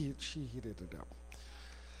 She heated it up.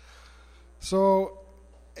 So,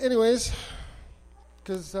 anyways,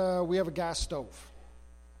 because we have a gas stove.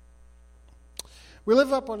 We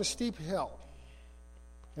live up on a steep hill.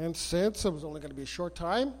 And since it was only going to be a short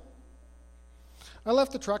time, I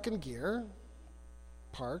left the truck in gear,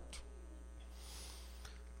 parked,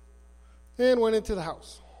 and went into the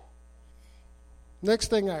house. Next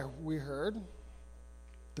thing we heard,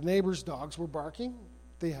 the neighbor's dogs were barking.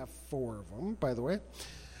 They have 4 of them, by the way.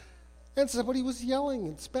 And somebody was yelling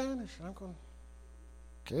in Spanish. And I'm going,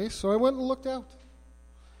 okay, so I went and looked out.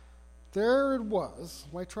 There it was.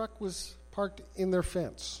 My truck was parked in their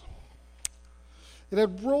fence. It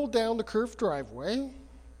had rolled down the curved driveway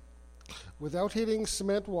without hitting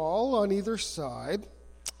cement wall on either side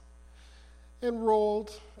and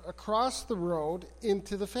rolled across the road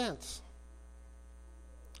into the fence,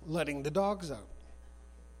 letting the dogs out.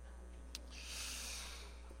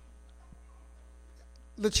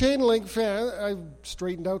 The chain link fence, I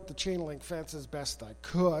straightened out the chain link fence as best I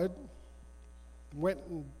could. Went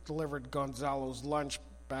and delivered Gonzalo's lunch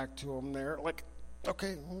back to him there. Like,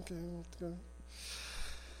 okay.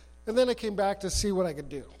 And then I came back to see what I could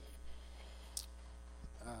do.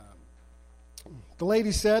 The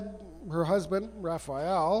lady said her husband,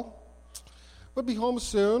 Raphael, would be home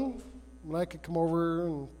soon, and I could come over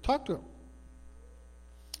and talk to him.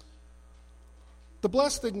 The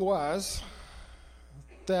blessed thing was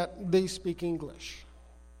that they speak English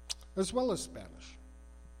as well as Spanish.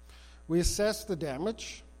 We assessed the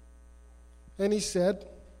damage, and he said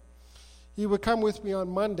he would come with me on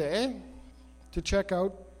Monday to check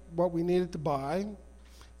out what we needed to buy. And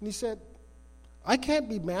he said, I can't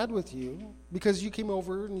be mad with you because you came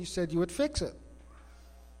over and you said you would fix it.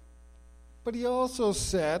 But he also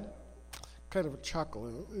said, kind of a chuckle,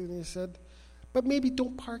 and he said, but maybe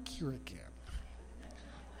don't park here again.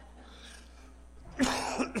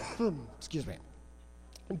 Excuse me.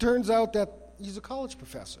 It turns out that he's a college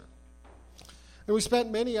professor. And we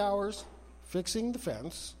spent many hours fixing the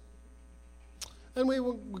fence. And we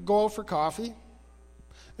would go out for coffee.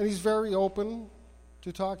 And he's very open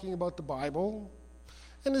to talking about the Bible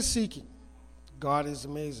and to seeking. God is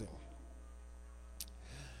amazing.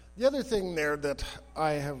 The other thing there that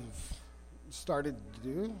I have started to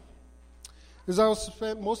do is I also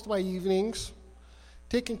spend most of my evenings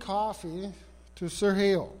taking coffee to Sir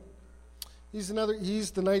Hale. He's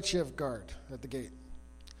the night shift guard at the gate.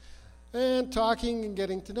 And talking and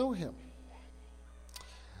getting to know him.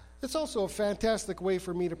 It's also a fantastic way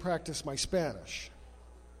for me to practice my Spanish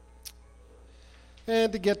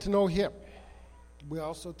and to get to know him. We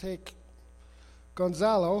also take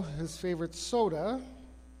Gonzalo, his favorite soda,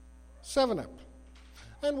 7-Up,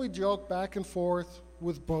 and we joke back and forth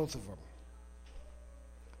with both of them.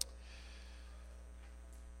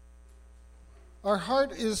 Our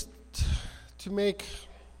heart is to make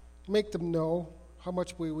them know how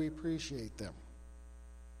much we appreciate them.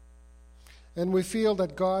 And we feel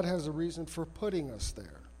that God has a reason for putting us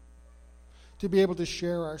there, to be able to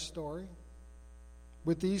share our story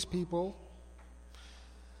with these people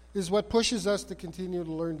is what pushes us to continue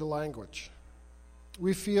to learn the language.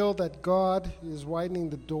 We feel that God is widening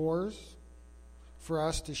the doors for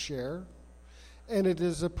us to share, and it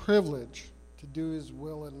is a privilege to do His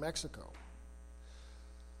will in Mexico.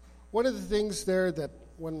 One of the things there that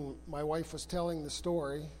when my wife was telling the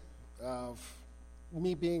story of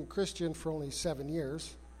me being Christian for only 7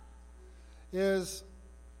 years is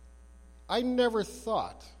I never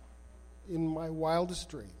thought in my wildest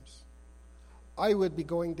dreams I would be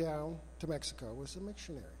going down to Mexico as a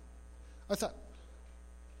missionary. I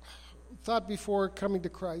thought before coming to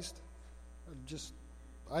Christ,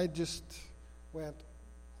 I just went,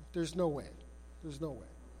 there's no way.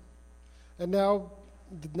 And now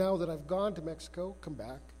that I've gone to Mexico, come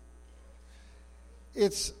back,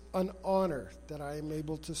 it's an honor that I am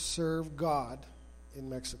able to serve God in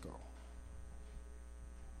Mexico.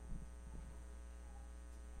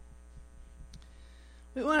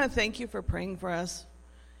 We want to thank you for praying for us.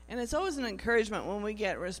 And it's always an encouragement when we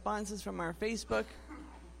get responses from our Facebook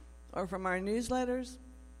or from our newsletters.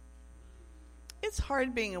 It's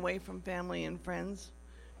hard being away from family and friends.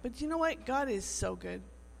 But you know what? God is so good.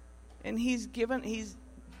 And He's given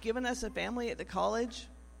us a family at the college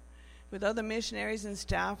with other missionaries and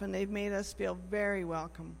staff, and they've made us feel very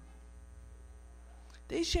welcome.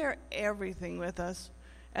 They share everything with us,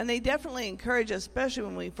 and they definitely encourage us, especially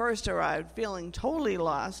when we first arrived, feeling totally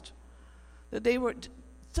lost, so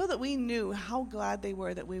that we knew how glad they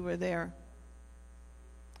were that we were there.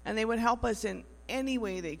 And they would help us in any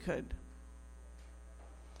way they could.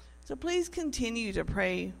 So please continue to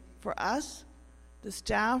pray for us, the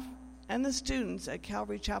staff, and the students at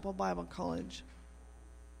Calvary Chapel Bible College.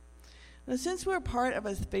 Now, since we're part of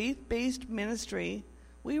a faith-based ministry,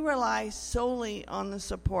 we rely solely on the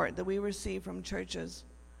support that we receive from churches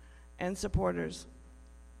and supporters.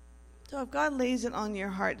 So if God lays it on your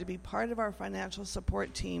heart to be part of our financial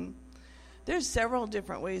support team, there's several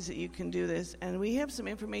different ways that you can do this, and we have some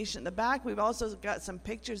information in the back. We've also got some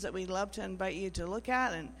pictures that we'd love to invite you to look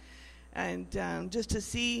at and just to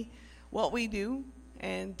see what we do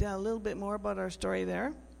and a little bit more about our story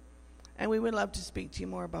there. And we would love to speak to you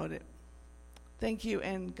more about it. Thank you,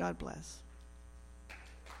 and God bless.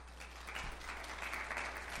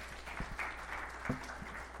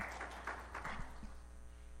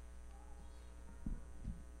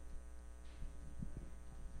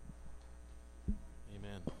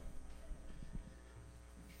 Amen.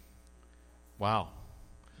 Wow.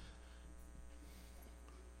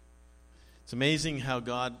 It's amazing how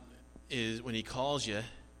God is, when He calls you,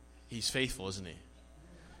 He's faithful, isn't He?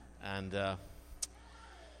 And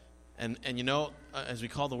you know, as we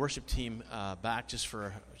call the worship team back just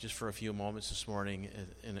for a few moments this morning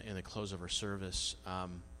in the close of our service,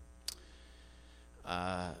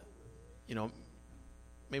 you know,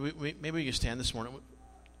 maybe we can stand this morning.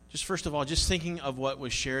 Just first of all, just thinking of what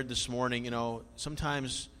was shared this morning. You know,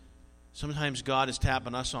 sometimes God is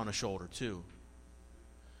tapping us on the shoulder too.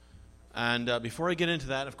 And before I get into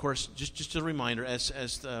that, of course, just a reminder,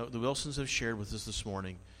 as the Wilsons have shared with us this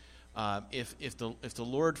morning. If the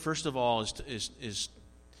Lord first of all is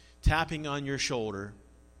tapping on your shoulder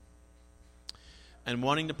and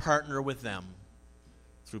wanting to partner with them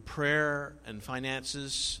through prayer and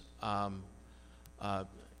finances,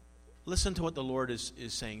 listen to what the Lord is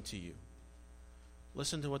saying to you.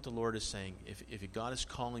 Listen to what the Lord is saying. If God is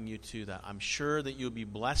calling you to that, I'm sure that you'll be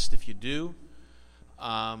blessed if you do.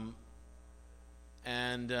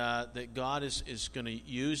 And that God is going to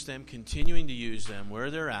use them, continuing to use them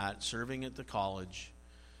where they're at, serving at the college,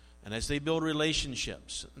 and as they build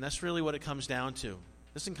relationships. And that's really what it comes down to.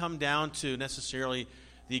 It doesn't come down to necessarily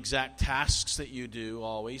the exact tasks that you do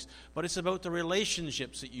always, but it's about the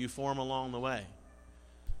relationships that you form along the way.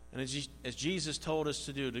 And as Jesus told us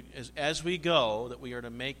to do, as we go, that we are to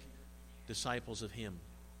make disciples of Him.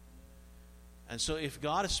 And so if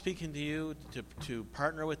God is speaking to you to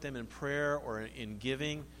partner with them in prayer or in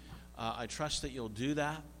giving, I trust that you'll do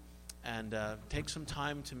that. And take some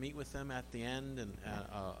time to meet with them at the end and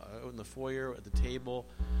in the foyer, at the table,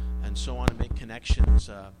 and so on, and make connections.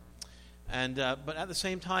 But at the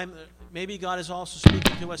same time, maybe God is also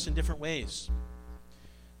speaking to us in different ways.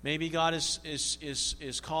 Maybe God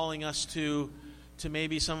is calling us to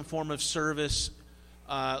maybe some form of service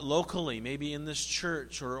locally, maybe in this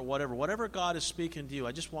church or whatever. Whatever God is speaking to you,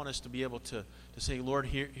 I just want us to be able to say, Lord,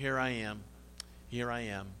 here I am. Here I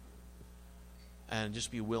am. And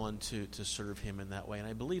just be willing to serve Him in that way. And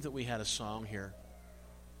I believe that we had a song here.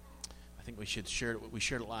 I think we should share it. We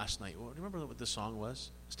shared it last night. Do you remember what this song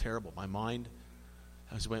was? It's terrible. My mind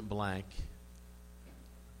just went blank.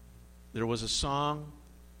 There was a song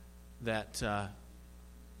that I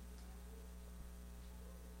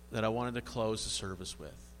wanted to close the service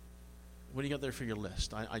with. What do you got there for your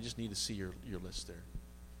list? I just need to see your list there.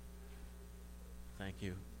 Thank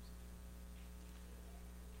you.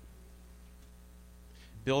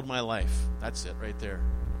 Build my life. That's it right there.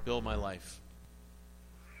 Build my life.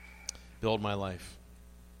 Build my life.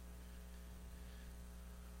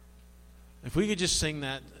 If we could just sing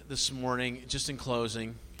that this morning, just in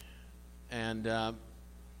closing, and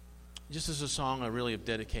just as a song, really of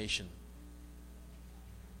dedication.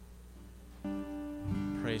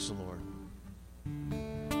 Praise the Lord.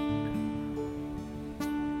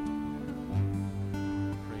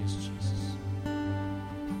 Praise Jesus.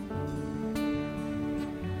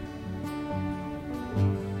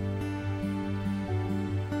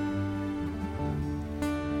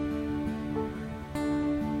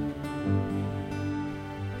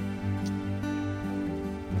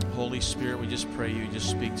 Holy Spirit, we just pray you just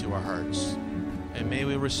speak to our hearts. And may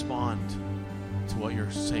we respond to what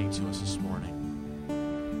you're saying to us this morning.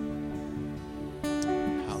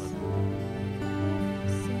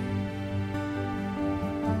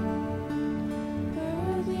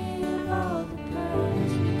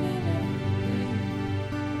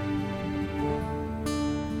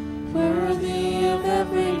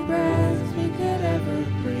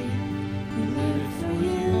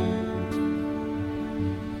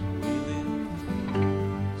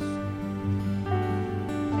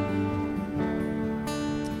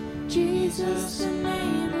 Jesus.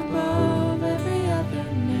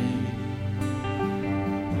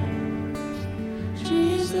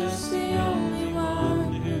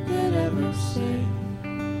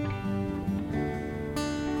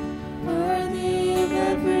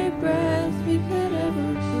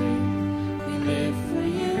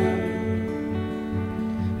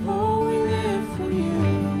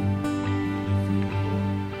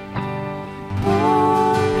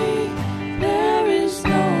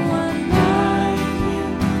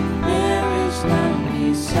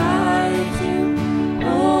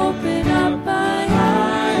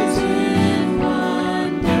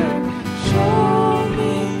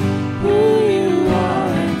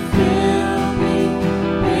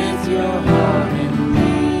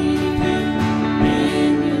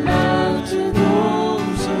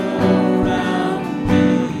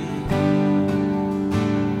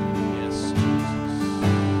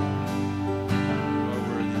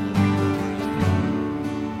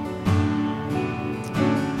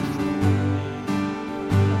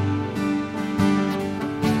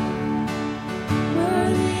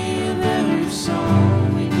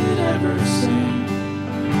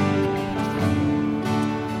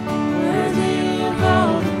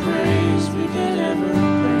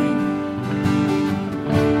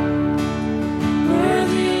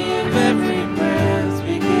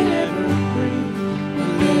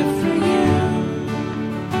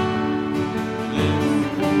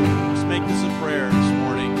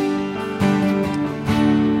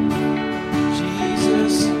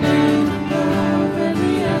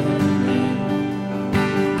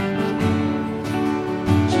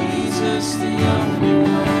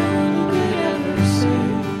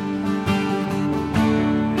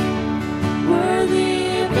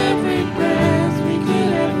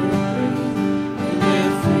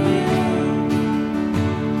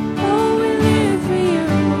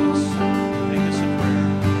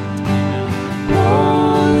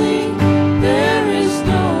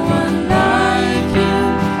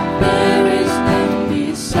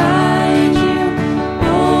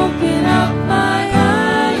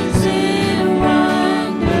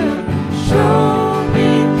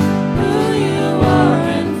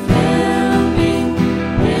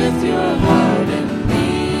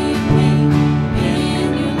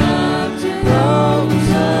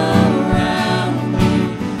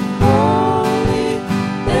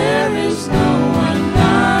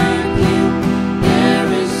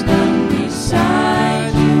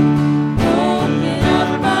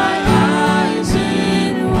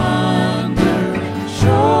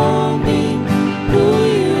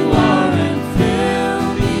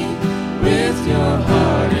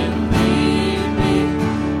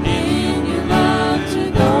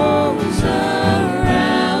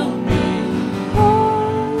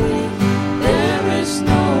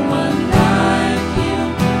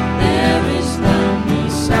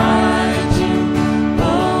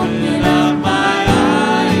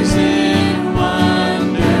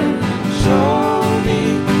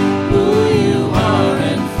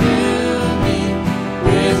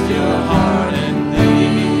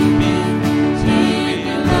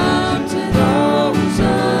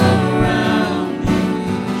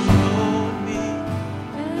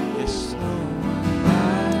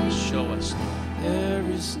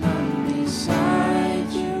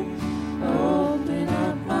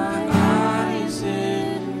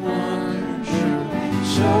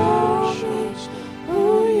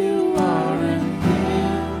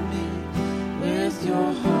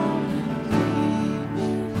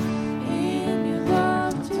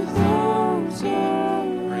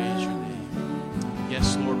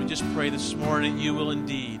 just pray this morning you will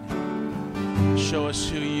indeed show us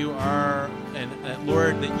who you are, and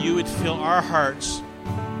Lord, that you would fill our hearts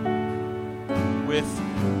with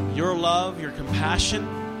your love, your compassion.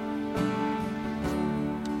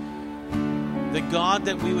 That God,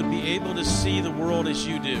 that we would be able to see the world as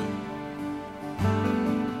you do.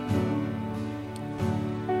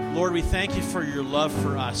 Lord, we thank you for your love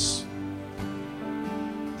for us.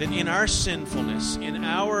 That in our sinfulness, in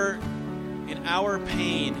our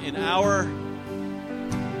pain, in our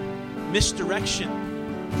misdirection,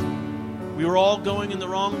 we were all going in the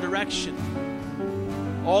wrong direction.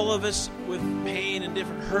 All of us with pain and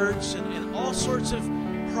different hurts and all sorts of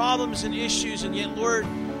problems and issues, and yet, Lord,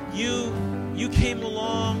 you came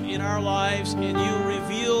along in our lives and you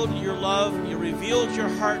revealed your love, you revealed your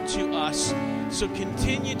heart to us. So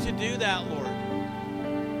continue to do that, Lord.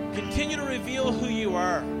 Continue to reveal who you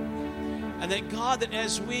are. And that, God, that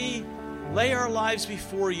as we lay our lives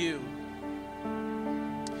before you,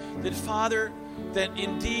 that, Father, that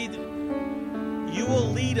indeed you will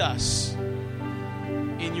lead us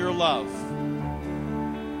in your love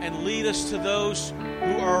and lead us to those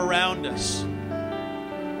who are around us.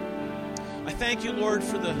 I thank you, Lord,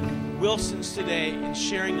 for the Wilsons today and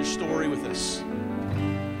sharing their story with us,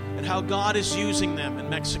 and how God is using them in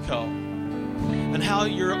Mexico, and how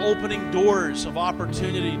you're opening doors of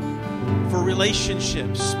opportunity for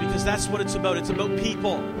relationships, because that's what it's about. It's about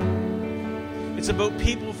people. It's about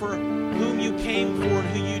people for whom you came for and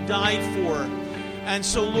who you died for. And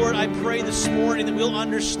so, Lord, I pray this morning that we'll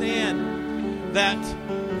understand that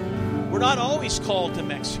we're not always called to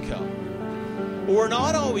Mexico. We're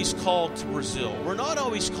not always called to Brazil. We're not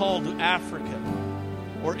always called to Africa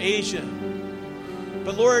or Asia.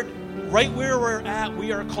 But, Lord, right where we're at,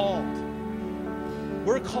 we are called.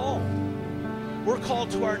 We're called. We're called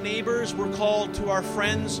to our neighbors. We're called to our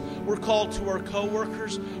friends. We're called to our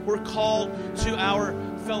co-workers. We're called to our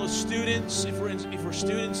fellow students. If we're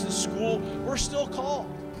students in school, we're still called.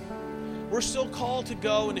 We're still called to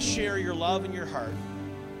go and to share your love and your heart.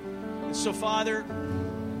 And so, Father,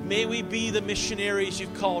 may we be the missionaries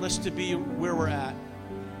you've called us to be where we're at.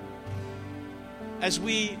 As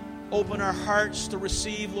we open our hearts to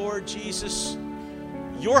receive, Lord Jesus,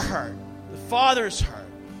 your heart, the Father's heart,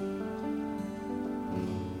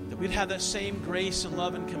 that we'd have that same grace and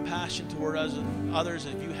love and compassion toward us and others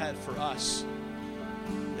that you had for us.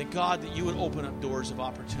 That, God, that you would open up doors of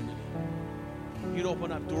opportunity. You'd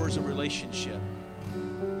open up doors of relationship.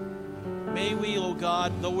 May we, oh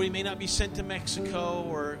God, though we may not be sent to Mexico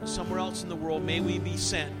or somewhere else in the world, may we be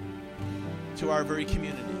sent to our very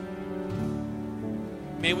community.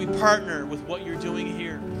 May we partner with what you're doing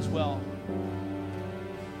here as well.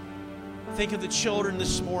 Think of the children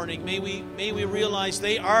this morning. May we realize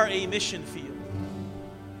they are a mission field.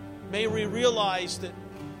 May we realize that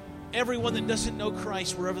everyone that doesn't know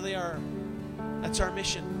Christ, wherever they are, that's our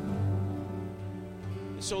mission.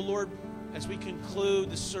 And so, Lord, as we conclude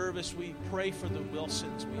the service, we pray for the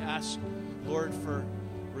Wilsons. We ask, Lord, for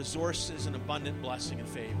resources and abundant blessing and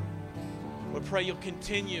favor. We pray you'll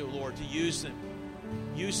continue, Lord, to use them.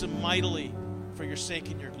 Use them mightily for your sake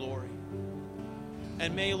and your glory.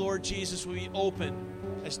 And may, Lord Jesus, we be open,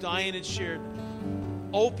 as Diane had shared,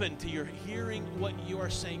 open to your hearing what you are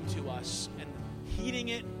saying to us and heeding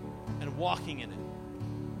it and walking in it.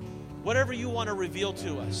 Whatever you want to reveal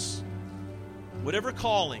to us, whatever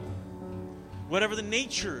calling, whatever the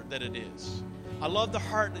nature that it is. I love the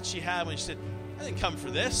heart that she had when she said, I didn't come for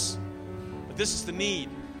this, but this is the need.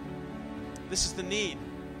 This is the need.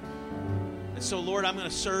 And so, Lord, I'm going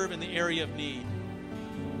to serve in the area of need.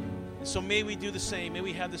 And so may we do the same. May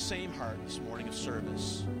we have the same heart this morning of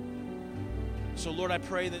service. So, Lord, I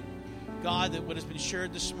pray that, God, that what has been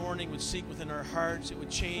shared this morning would seek within our hearts. It would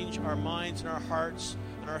change our minds and our hearts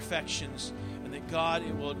and our affections. And that, God,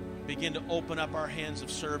 it will begin to open up our hands of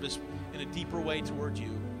service in a deeper way toward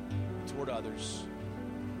you, toward others.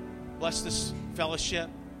 Bless this fellowship.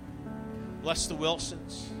 Bless the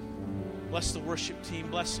Wilsons. Bless the worship team.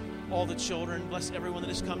 Bless all the children. Bless everyone that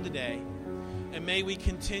has come today. And may we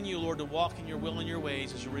continue, Lord, to walk in your will and your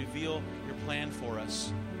ways as you reveal your plan for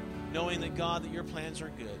us, knowing that, God, that your plans are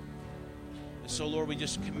good. And so, Lord, we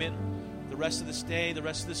just commit the rest of this day, the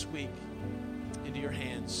rest of this week into your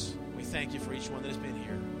hands. We thank you for each one that has been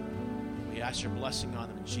here. We ask your blessing on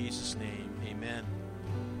them in Jesus' name. Amen.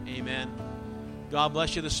 Amen. God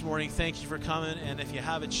bless you this morning. Thank you for coming. And if you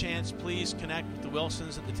have a chance, please connect with the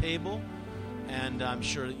Wilsons at the table. And I'm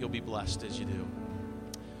sure that you'll be blessed as you do.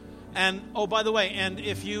 And, oh, by the way, and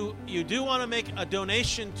if you do want to make a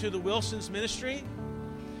donation to the Wilsons ministry,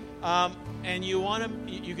 and you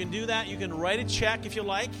can do that. You can write a check if you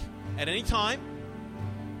like at any time.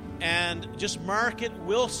 and just mark it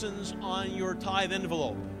Wilson's on your tithe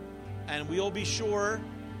envelope, and we'll be sure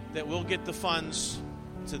that we'll get the funds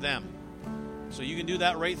to them. So you can do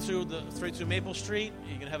that right through Maple Street.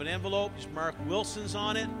 You can have an envelope, just mark Wilson's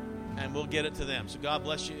on it, and we'll get it to them. So God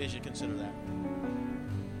bless you as you consider that.